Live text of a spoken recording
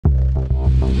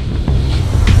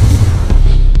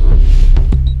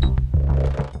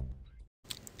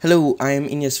Hello, I am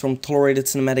Ignace from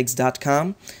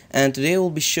toleratedcinematics.com, and today I will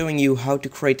be showing you how to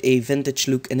create a vintage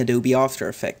look in Adobe After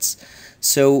Effects.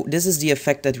 So this is the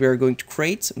effect that we are going to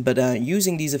create, but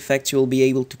using these effects you will be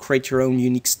able to create your own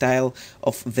unique style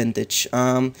of vintage.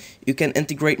 You can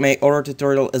integrate my other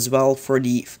tutorial as well for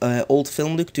the old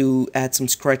film look to add some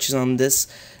scratches on this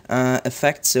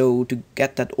effect, so to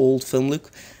get that old film look.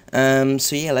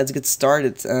 So yeah, let's get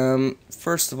started.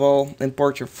 First of all,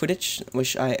 import your footage,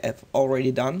 which I have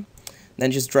already done. Then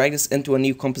just drag this into a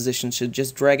new composition. So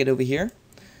just drag it over here,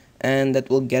 and that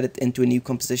will get it into a new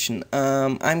composition.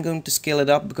 I'm going to scale it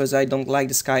up because I don't like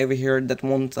the sky over here. That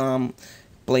won't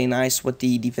play nice with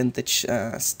the vintage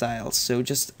style. So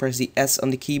just press the S on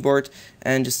the keyboard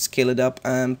and just scale it up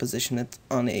and position it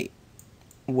on a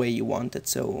way you want it.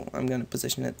 So I'm going to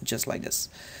position it just like this.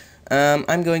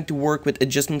 I'm going to work with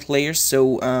adjustment layers,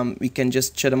 so we can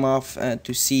just shut them off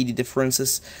to see the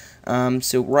differences.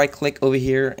 So right click over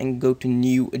here and go to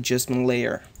new adjustment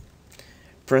layer.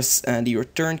 Press the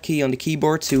return key on the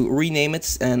keyboard to rename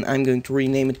it, and I'm going to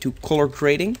rename it to color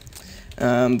grading.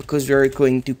 Because we are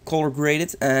going to color grade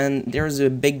it, and there's a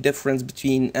big difference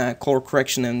between color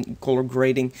correction and color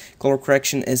grading. Color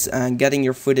correction is getting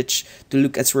your footage to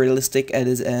look as realistic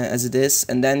as it is,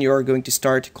 and then you are going to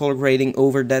start color grading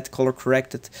over that color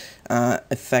corrected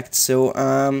effect. So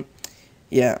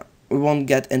yeah, we won't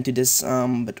get into this,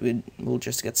 but we'll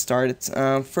just get started.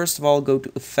 First of all, go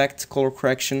to Effect, Color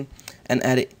Correction, and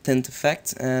add a tint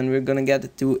effect, and we're gonna get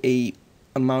it to a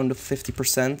amount of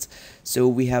 50%, so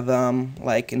we have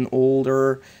like an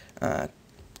older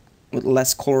with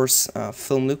less colors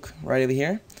film look right over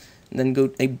here. And then go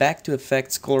back to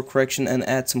Effects, Color Correction, and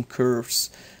add some curves.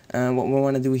 What we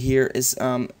want to do here is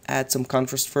add some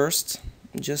contrast first,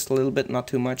 just a little bit, not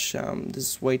too much.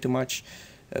 This is way too much.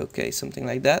 Okay, something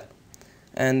like that.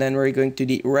 And then we're going to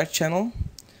the red channel,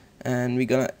 and we're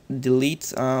gonna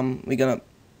delete. We're gonna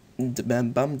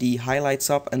bump the highlights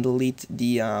up and delete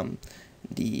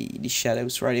the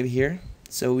shadows right over here,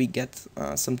 so we get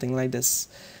something like this.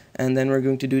 And then we're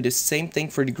going to do the same thing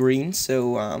for the green,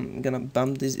 so I'm gonna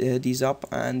bump these up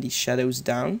and the shadows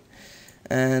down.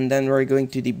 And then we're going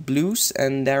to the blues,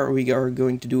 and there we are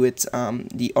going to do it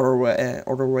the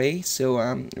other way. So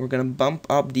we're gonna bump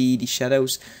up the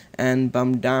shadows and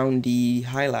bump down the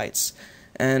highlights.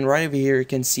 And right over here you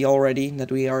can see already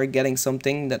that we are getting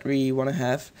something that we want to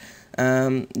have.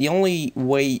 The only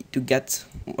way to get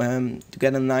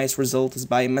a nice result is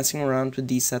by messing around with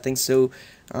these settings, so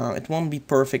it won't be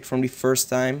perfect from the first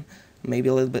time. Maybe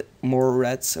a little bit more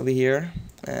reds over here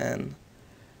and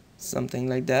something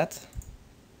like that,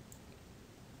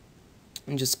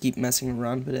 and just keep messing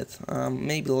around with it.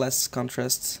 Maybe less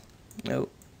contrast. No.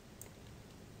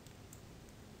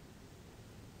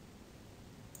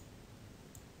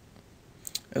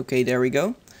 Okay, there we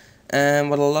go. And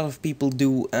what a lot of people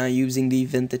do using the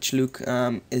vintage look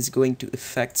is going to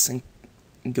effects and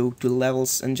go to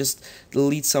levels and just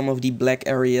delete some of the black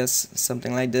areas,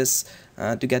 something like this,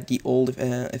 to get the old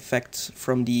effect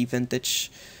from the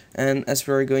vintage. And as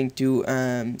we're going to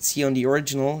see on the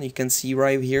original, you can see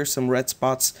right here some red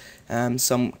spots,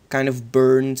 some kind of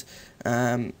burned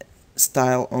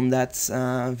style on that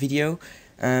video.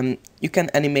 You can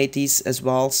animate these as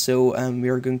well, so we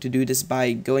are going to do this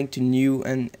by going to new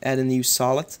and add a new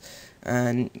solid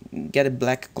and get a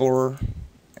black color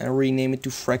and rename it to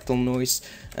fractal noise.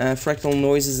 Fractal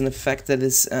noise is an effect that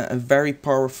is a very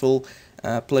powerful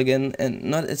plugin,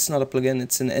 and it's not a plugin,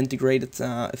 it's an integrated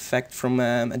effect from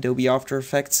Adobe After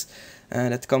Effects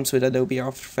that comes with Adobe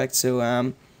After Effects.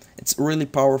 So it's really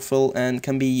powerful and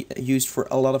can be used for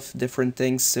a lot of different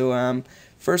things. So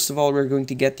first of all, we're going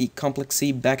to get the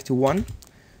complexity back to 1,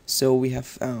 so we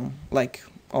have like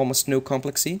almost no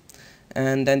complexity.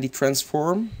 And then the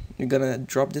transform, you're gonna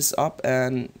drop this up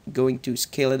and going to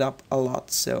scale it up a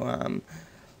lot. So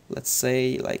let's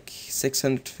say like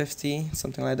 650,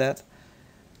 something like that,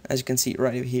 as you can see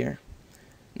right over here.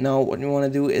 Now what we want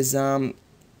to do is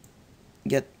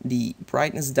get the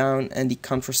brightness down and the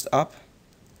contrast up,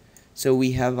 so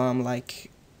we have like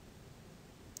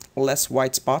less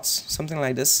white spots, something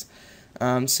like this.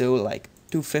 So like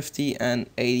 250 and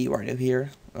 80 right over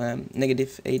here,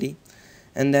 negative 80.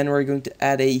 And then we're going to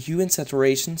add a hue and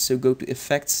saturation, so go to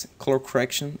Effects, Color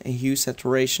Correction, and Hue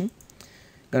Saturation.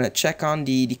 Gonna check on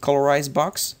the colorize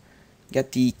box,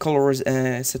 get the color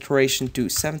saturation to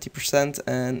 70%,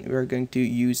 and we're going to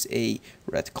use a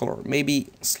red color, maybe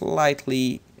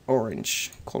slightly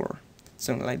orange color,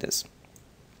 something like this.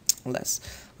 Less,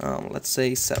 let's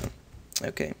say 7.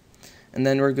 Okay, and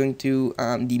then we're going to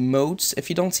the modes. If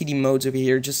you don't see the modes over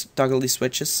here, just toggle the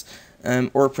switches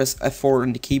or press F4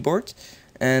 on the keyboard,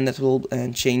 and that will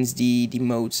change the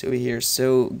modes over here.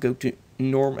 So go to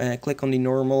click on the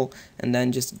normal, and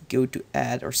then just go to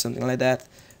add or something like that,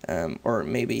 or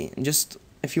maybe just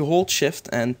if you hold shift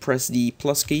and press the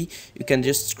plus key, you can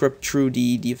just script through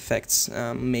the effects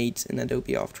made in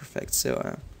Adobe After Effects.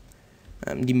 So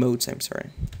the modes, I'm sorry.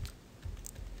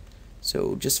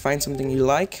 So just find something you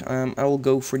like. I will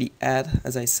go for the add,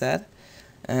 as I said,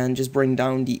 and just bring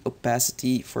down the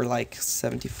opacity for like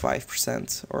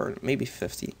 75% or maybe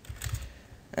 50,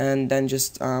 and then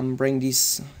just bring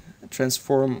these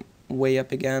transform way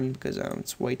up again because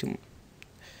it's way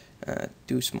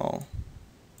too small.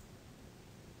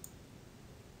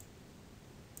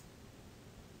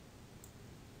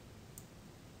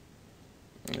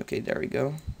 Okay, there we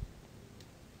go.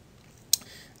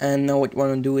 And now what you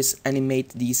want to do is animate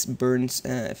these burns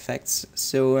effects.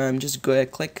 So just go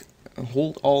ahead,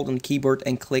 hold Alt on the keyboard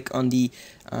and click on the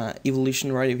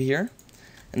evolution right over here.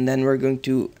 And then we're going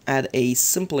to add a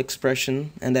simple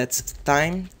expression, and that's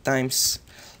time times,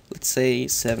 let's say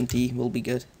 70 will be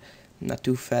good, not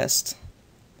too fast.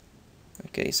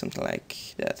 Okay, something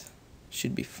like that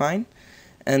should be fine.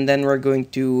 And then we're going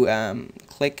to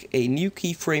click a new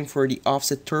keyframe for the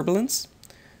offset turbulence.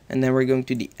 And then we're going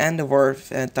to the end of our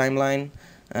timeline.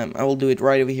 I will do it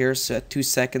right over here, so at 2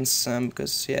 seconds,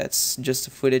 because yeah, it's just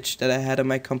the footage that I had on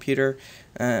my computer.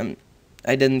 I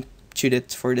didn't shoot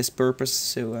it for this purpose,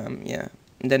 so yeah.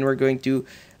 And then we're going to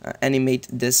animate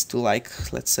this to like,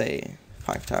 let's say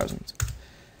 5,000.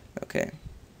 Okay.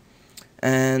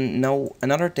 And now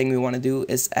another thing we want to do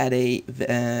is add a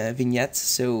vignette.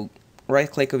 So right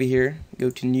click over here, go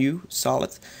to new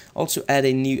solid, also add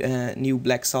a new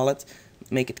black solid,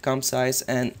 make it comp size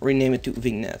and rename it to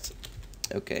vignette.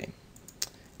 Okay,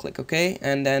 click OK,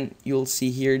 and then you'll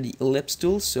see here the ellipse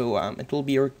tool. So it will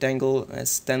be a rectangle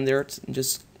as standard.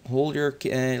 Just hold your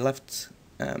left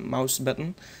mouse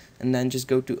button and then just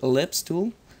go to ellipse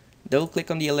tool, double click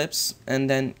on the ellipse, and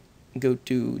then go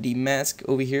to the mask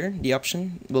over here. The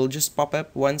option will just pop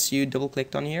up once you double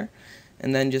clicked on here,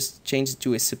 and then just change it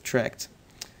to a subtract.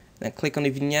 Then click on the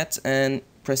vignette and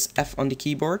press F on the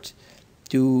keyboard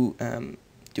to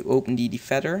open the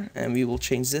feather, and we will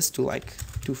change this to like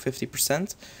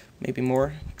 250%, maybe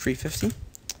more, 350.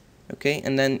 Okay,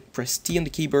 and then press T on the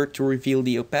keyboard to reveal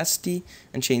the opacity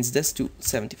and change this to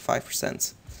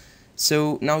 75%.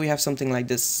 So now we have something like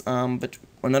this, but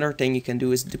another thing you can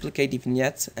do is duplicate the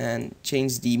vignette and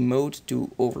change the mode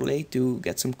to overlay to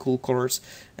get some cool colors,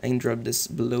 and drop this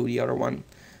below the other one.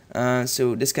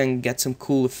 So this can get some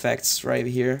cool effects right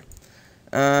here.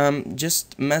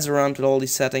 Just mess around with all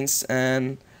these settings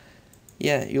and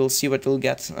yeah, you'll see what we'll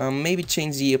get. Maybe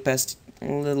change the opacity a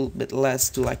little bit less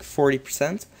to like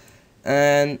 40%.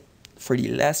 And for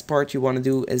the last part you want to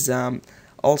do is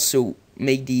also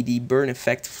make the burn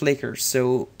effect flicker.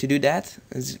 So to do that,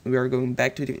 we are going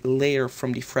back to the layer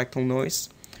from the fractal noise,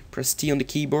 press T on the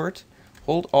keyboard,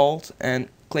 hold Alt and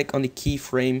click on the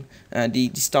keyframe,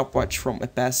 the stopwatch from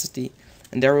opacity,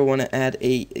 and there we want to add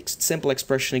a simple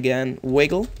expression again,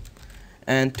 wiggle,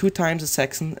 and 2 times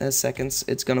a seconds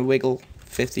it's gonna wiggle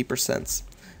 50%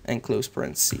 and close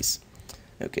parentheses.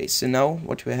 Okay, so now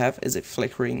what we have is a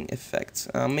flickering effect,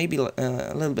 maybe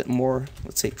a little bit more,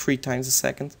 let's say 3 times a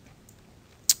second.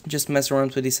 Just mess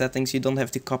around with these settings. You don't have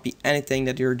to copy anything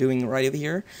that you're doing right over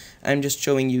here. I'm just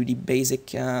showing you the basic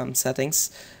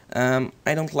settings. I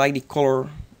don't like the color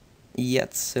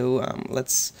yet, so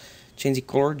let's change the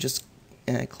color. Just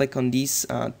click on these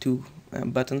 2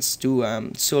 buttons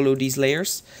to solo these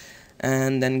layers,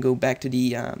 and then go back to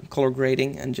the color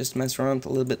grading and just mess around a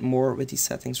little bit more with these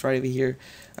settings right over here.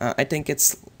 I think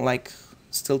it's like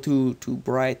still too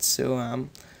bright, so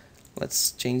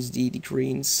let's change the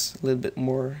greens a little bit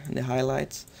more and the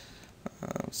highlights,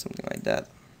 something like that.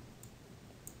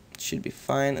 Should be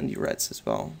fine, and the reds as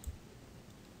well.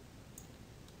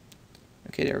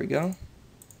 Okay, there we go.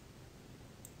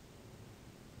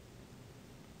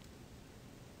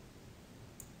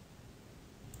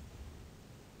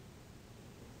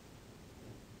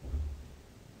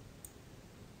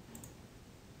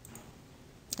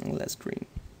 And less green.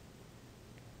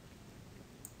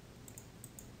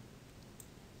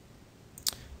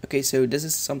 Okay, so this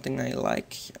is something I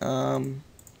like.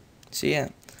 So yeah,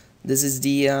 this is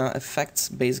the effects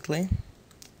basically.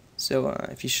 So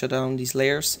if you shut down these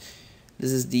layers,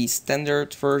 this is the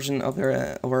standard version of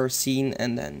our scene,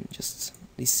 and then just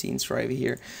these scenes right over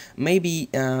here. Maybe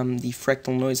the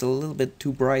fractal noise a little bit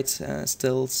too bright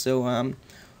still, so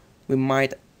we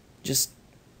might just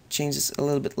change this a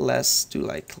little bit less to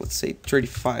like, let's say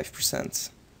 35%.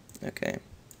 Okay,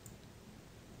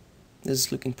 this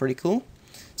is looking pretty cool.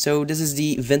 So this is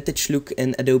the vintage look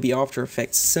in Adobe After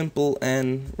Effects. Simple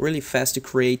and really fast to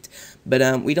create, but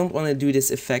we don't want to do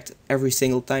this effect every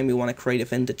single time we want to create a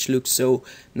vintage look. So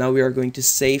now we are going to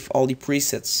save all the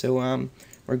presets. So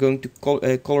we're going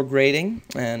to color grading,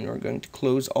 and we're going to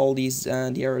close all these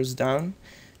the arrows down.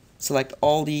 Select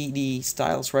all the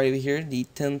styles right over here, the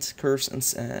tint, curves,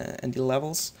 and the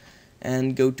levels,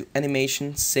 and go to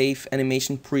animation, save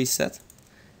animation preset.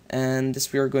 And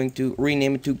this we are going to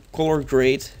rename it to color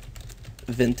grade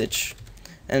vintage,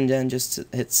 and then just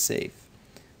hit save.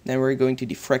 Then we're going to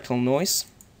the fractal noise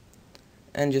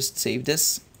and just save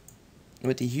this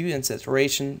with the hue and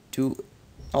saturation to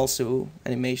also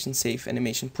animation, save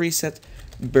animation preset,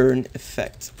 burn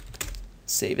effect,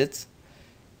 save it.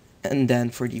 And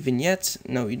then for the vignette,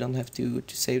 no, you don't have to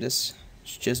save this.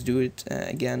 Just do it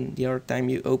again the other time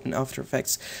you open After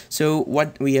Effects. So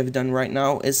what we have done right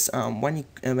now is when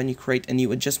you create a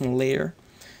new adjustment layer,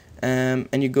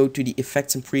 and you go to the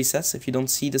effects and presets. If you don't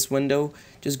see this window,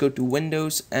 just go to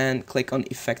Windows and click on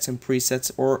effects and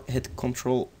presets, or hit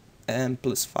Ctrl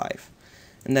 +5,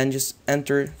 and then just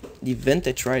enter the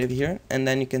vintage right over here, and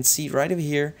then you can see right over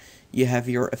here you have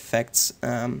your effects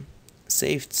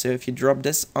saved. So if you drop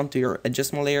this onto your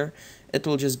adjustment layer, it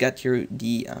will just get you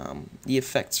the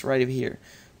effects right over here.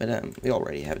 But we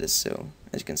already have this, so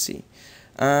as you can see.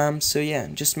 So yeah,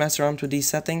 just mess around with these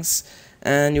settings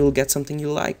and you will get something you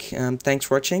like. Thanks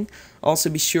for watching. Also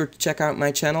be sure to check out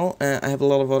my channel. I have a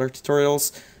lot of other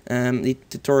tutorials. The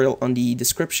tutorial on the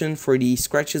description for the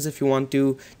scratches, if you want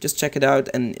to, just check it out,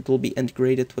 and it will be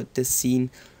integrated with this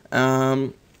scene.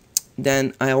 Then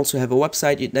I also have a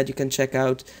website that you can check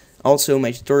out. Also,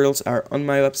 my tutorials are on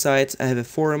my website. I have a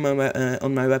forum on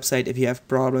my website. If you have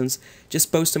problems,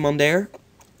 just post them on there.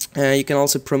 You can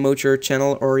also promote your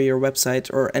channel or your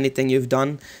website or anything you've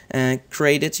done.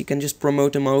 Create it. You can just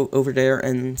promote them over there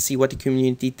and see what the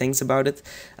community thinks about it.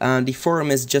 The forum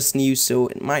is just new, so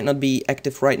it might not be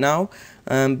active right now,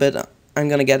 but I'm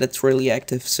gonna get it really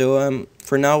active. So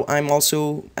for now, I'm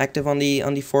also active on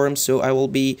the forum, so I will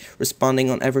be responding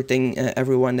on everything,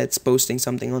 everyone that's posting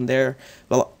something on there.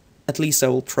 Well, at least I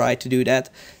will try to do that.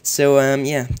 So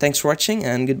yeah, thanks for watching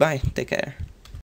and goodbye. Take care.